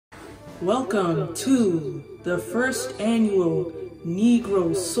Welcome to the first annual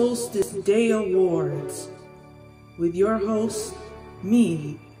Negro Solstice Day Awards with your host,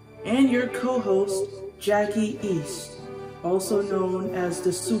 me, and your co-host, Jackie East, also known as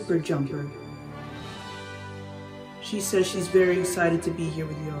the Super Jumper. She says she's very excited to be here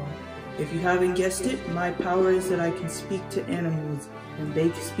with y'all. If you haven't guessed it, my power is that I can speak to animals and they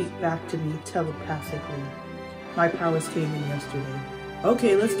can speak back to me telepathically. My powers came in yesterday.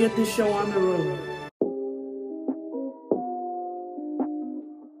 Okay, let's get this show on the road.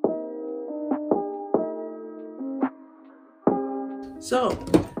 So,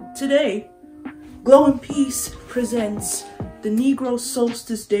 today, Glow and Peace presents the Negro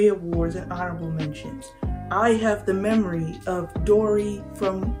Solstice Day Awards and Honorable Mentions. I have the memory of Dory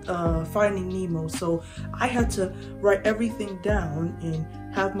from Finding Nemo, so I had to write everything down and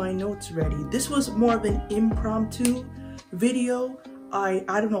have my notes ready. This was more of an impromptu video. I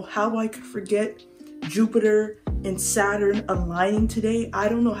don't know how I could forget Jupiter and Saturn aligning today. I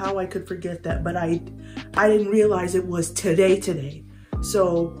don't know how I could forget that, but I didn't realize it was today.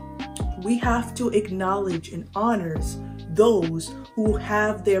 So we have to acknowledge and honor those who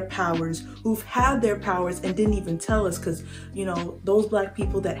have their powers, who've had their powers and didn't even tell us, because, you know, those black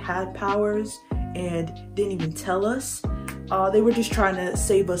people that had powers and didn't even tell us, they were just trying to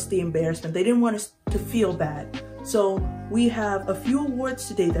save us the embarrassment. They didn't want us to feel bad. So we have a few awards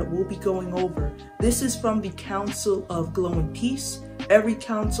today that we'll be going over. This is from the Council of Glow and Peace. Every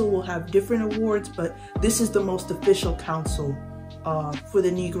council will have different awards, but this is the most official council for the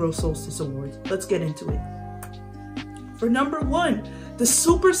Negro Solstice Awards. Let's get into it. For number 1, the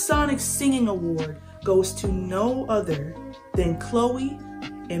Supersonic Singing Award goes to no other than Chloe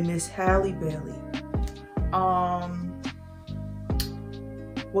and Miss Halle Bailey.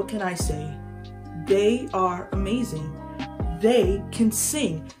 What can I say? They are amazing. They can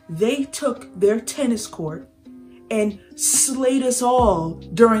sing. They took their tennis court and slayed us all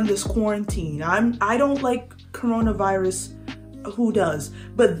during this quarantine. I don't like coronavirus. Who does?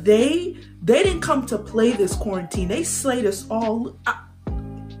 But they didn't come to play this quarantine. They slayed us all.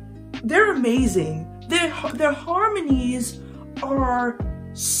 They're amazing. Their harmonies are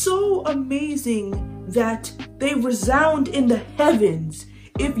so amazing that they resound in the heavens.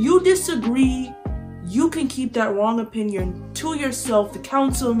 If you disagree, you can keep that wrong opinion to yourself. The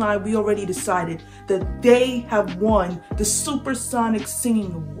council and I, we already decided that they have won the Supersonic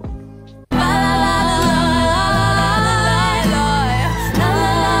Singing Award.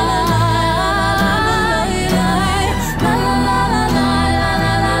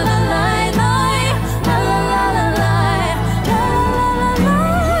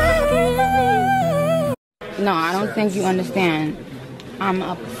 No, I don't think you understand. I'm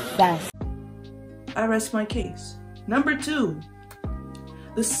obsessed. I rest my case. Number 2,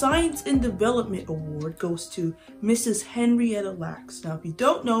 the Science and Development Award goes to Mrs. Henrietta Lacks. Now, if you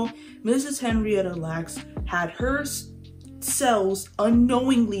don't know, Mrs. Henrietta Lacks had her cells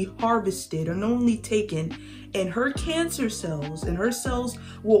unknowingly harvested, unknowingly taken, and her cancer cells, and her cells,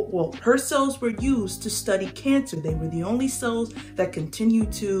 her cells were used to study cancer. They were the only cells that continue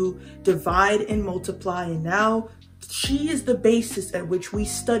to divide and multiply, and now she is the basis at which we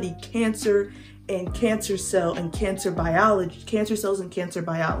study cancer and cancer cell and cancer biology, cancer cells and cancer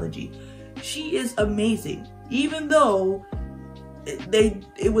biology. She is amazing. Even though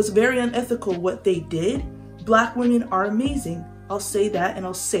it was very unethical what they did, Black women are amazing. I'll say that and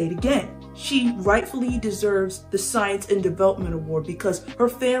I'll say it again. She rightfully deserves the Science and Development Award because her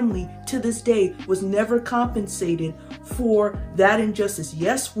family to this day was never compensated for that injustice.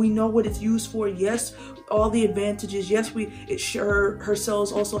 Yes, we know what it's used for. Yes, all the advantages. Yes, her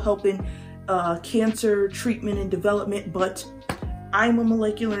cells also helping cancer treatment and development, but I'm a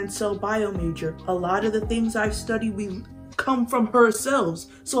molecular and cell bio major. A lot of the things I study, we come from her cells.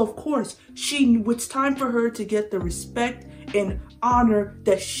 So of course, it's time for her to get the respect and honor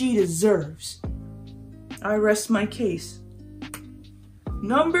that she deserves. I rest my case.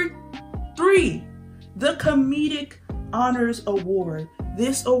 Number 3, the Comedic Honors Award.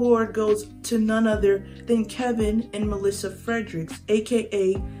 This award goes to none other than Kevin and Melissa Fredericks,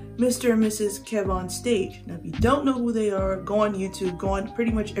 aka Mr. and Mrs. Kev on Stage. Now, if you don't know who they are, go on YouTube, go on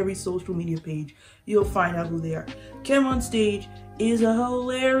pretty much every social media page. You'll find out who they are. Kev on Stage is a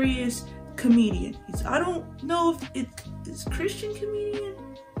hilarious comedian. I don't know if it's Christian comedian.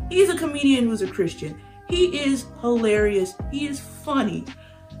 He's a comedian who's a Christian. He is hilarious. He is funny.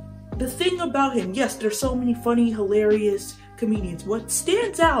 The thing about him, yes, there's so many funny, hilarious comedians. What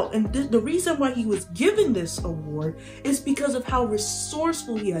stands out, and the reason why he was given this award, is because of how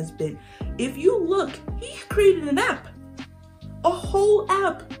resourceful he has been. If you look, he created an app, a whole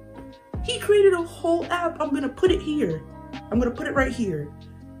app He created a whole app. I'm gonna put it here. I'm gonna put it right here.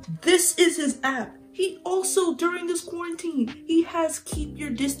 This is his app. He also, during this quarantine, he has keep your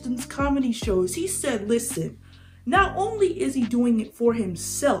distance comedy shows. He said, listen, not only is he doing it for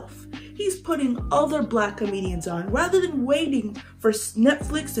himself, he's putting other black comedians on rather than waiting for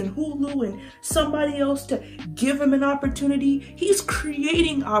Netflix and Hulu and somebody else to give him an opportunity. He's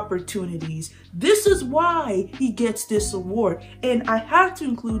creating opportunities. This is why he gets this award. And I have to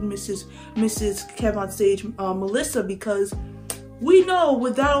include Mrs. Kev on Stage, Melissa, because we know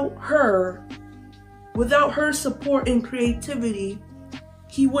without her support and creativity,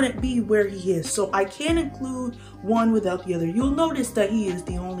 he wouldn't be where he is. So I can't include one without the other. You'll notice that he is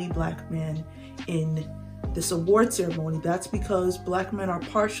the only black man in this award ceremony. That's because black men are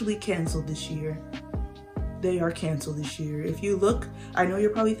partially canceled this year. They are canceled this year. If you look, I know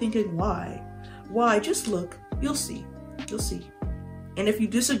you're probably thinking, why? Why? Just look. You'll see. You'll see. And if you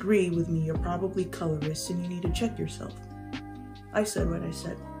disagree with me, you're probably colorist and you need to check yourself. I said what I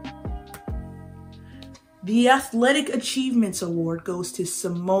said. The Athletic Achievements Award goes to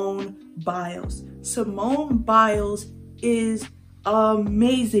Simone Biles. Simone Biles is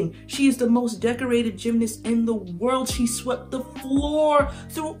amazing. She is the most decorated gymnast in the world. She swept the floor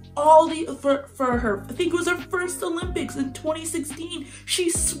through all for her, I think it was her first Olympics in 2016. She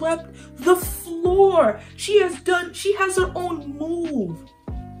swept the floor. She has her own move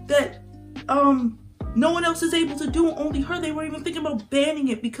that no one else is able to do, only her. They were even thinking about banning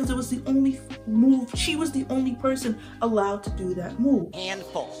it because it was the only move. She was the only person allowed to do that move.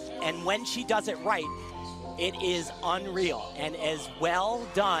 Handful. And when she does it right, it is unreal and as well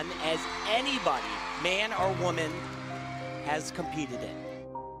done as anybody, man or woman, has competed in.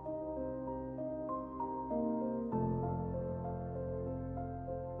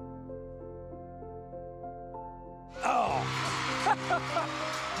 Oh,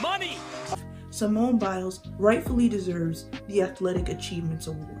 money! Simone Biles rightfully deserves the Athletic Achievements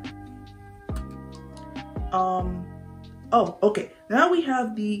Award. Oh, okay. Now we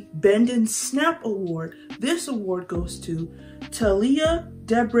have the Bend and Snap Award. This award goes to Talia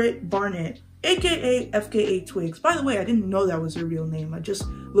Debret Barnett, aka FKA Twigs. By the way, I didn't know that was her real name. I just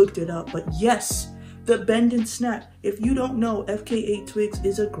looked it up. But yes, the Bend and Snap. If you don't know, FKA Twigs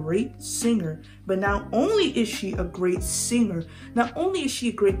is a great singer. But not only is she a great singer, not only is she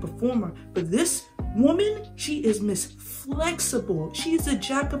a great performer, but this woman, she is Miss Flexible. She is a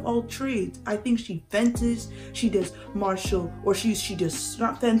jack of all trades. I think she fences, she does martial, or she does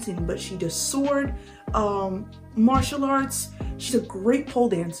not fencing, but she does sword, martial arts. She's a great pole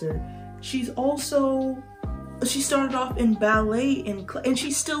dancer. She started off in ballet and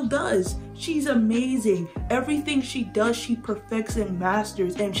she still does. She's amazing. Everything she does, she perfects and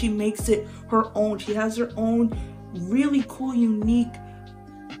masters, and she makes it her own. She has her own really cool, unique,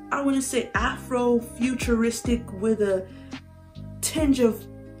 I want to say Afro-futuristic with a tinge of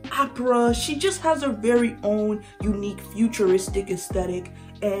opera. She just has her very own unique futuristic aesthetic,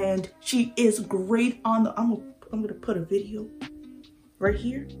 and she is great on the, I'm gonna put a video right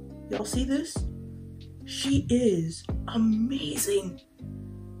here. Y'all see this? She is amazing.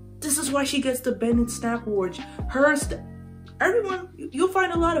 This is why she gets the Bend and Snap Award. Everyone, you'll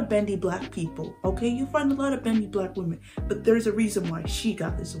find a lot of bendy black people, okay? You'll find a lot of bendy black women, but there's a reason why she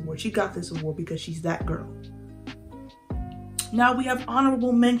got this award. She got this award because she's that girl. Now we have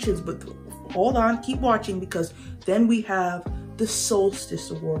honorable mentions, but hold on, keep watching, because then we have the Solstice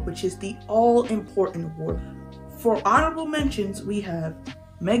Award, which is the all-important award. For honorable mentions, we have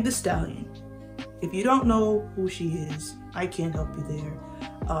Meg Thee Stallion. If you don't know who she is, I can't help you there.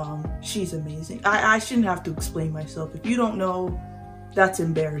 She's amazing. I shouldn't have to explain myself. If you don't know, that's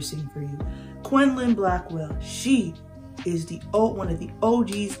embarrassing for you. Quenlin Blackwell, she is one of the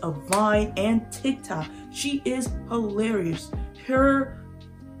OGs of Vine and TikTok. She is hilarious. Her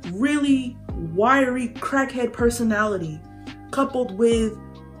really wiry crackhead personality, coupled with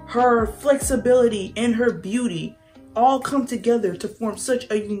her flexibility and her beauty, all come together to form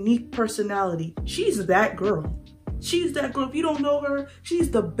such a unique personality. She's that girl. She's that girl. If you don't know her,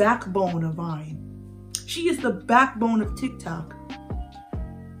 she's the backbone of Vine. She is the backbone of TikTok.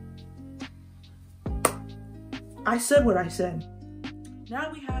 I said what I said.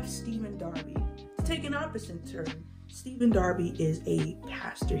 Now we have Stephen Darby. To take an opposite turn, Stephen Darby is a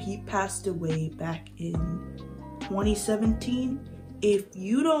pastor. He passed away back in 2017. If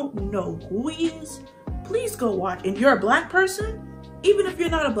you don't know who he is, please go watch. And you're a black person, even if you're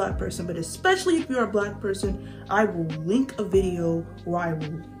not a black person, but especially if you're a black person, I will link a video, or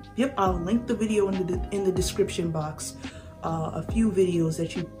I'll link the video in the description box. A few videos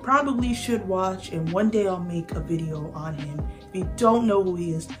that you probably should watch, and one day I'll make a video on him. If you don't know who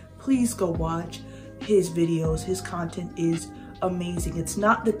he is, please go watch his videos. His content is amazing. It's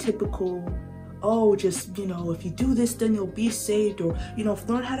not the typical, oh, just, you know, if you do this, then you'll be saved, or, you know,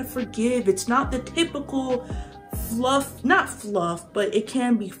 learn how to forgive. It's not the typical fluff, not fluff, but it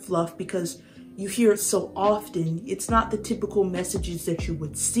can be fluff because you hear it so often. It's not the typical messages that you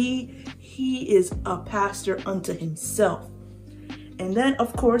would see. He is a pastor unto himself. And then,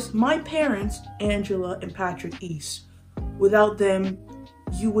 of course, my parents, Angela and Patrick East. Without them,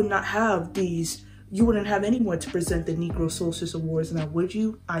 you would not have these, you wouldn't have anyone to present the Negro Solstice Awards now, would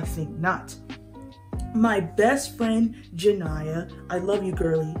you? I think not. My best friend, Janiyah, I love you,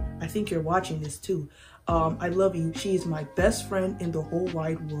 girlie. I think you're watching this too. I love you. She's my best friend in the whole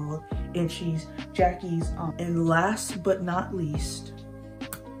wide world, and she's Jackie's aunt. And last but not least,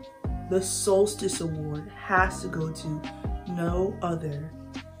 the Solstice Award has to go to no other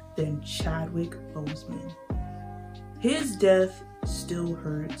than Chadwick Boseman. His death still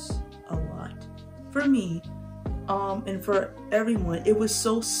hurts a lot for me, and for everyone. It was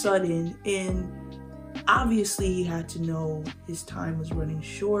so sudden, and obviously he had to know his time was running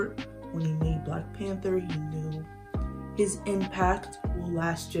short. When he made Black Panther, he knew his impact will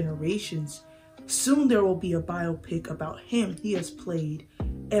last generations. Soon there will be a biopic about him. He has played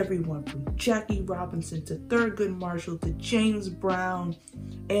everyone from Jackie Robinson to Thurgood Marshall to James Brown,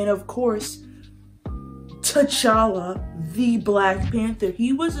 and of course, T'Challa, the Black Panther.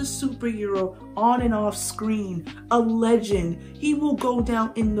 He was a superhero on and off screen, a legend. He will go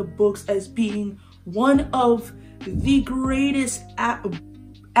down in the books as being one of the greatest,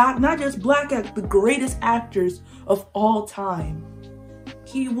 not just black actors, the greatest actors of all time.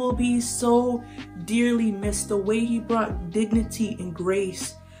 He will be so dearly missed. The way he brought dignity and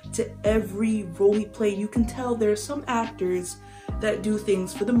grace to every role he played. You can tell there are some actors that do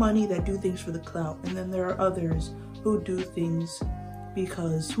things for the money, that do things for the clout, and then there are others who do things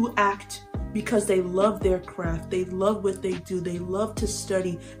who act because they love their craft, they love what they do, they love to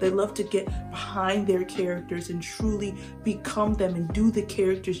study, they love to get behind their characters and truly become them and do the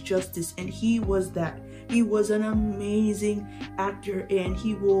characters justice. And he was that. He was an amazing actor, and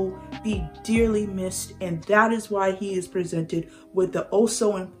he will be dearly missed, and that is why he is presented with the oh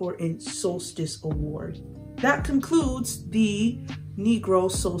so important Solstice Award. That concludes the Negro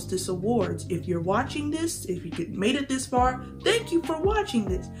Solstice Awards. If you're watching this, if you made it this far, thank you for watching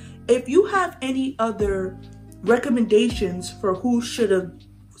this. If you have any other recommendations for who should have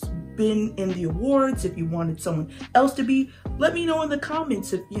been in the awards, if you wanted someone else to be, let me know in the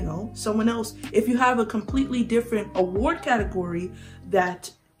comments. If you know someone else, if you have a completely different award category that,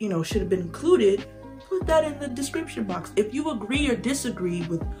 you know, should have been included, put that in the description box. If you agree or disagree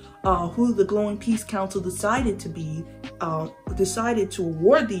with who the Glowing Peace Council decided to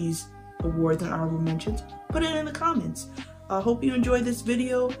award these awards and honorable mentions, put it in the comments. I hope you enjoyed this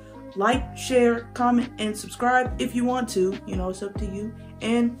video. Like, share, comment, and subscribe if you want to. You know, it's up to you.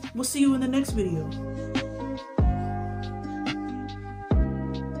 And we'll see you in the next video.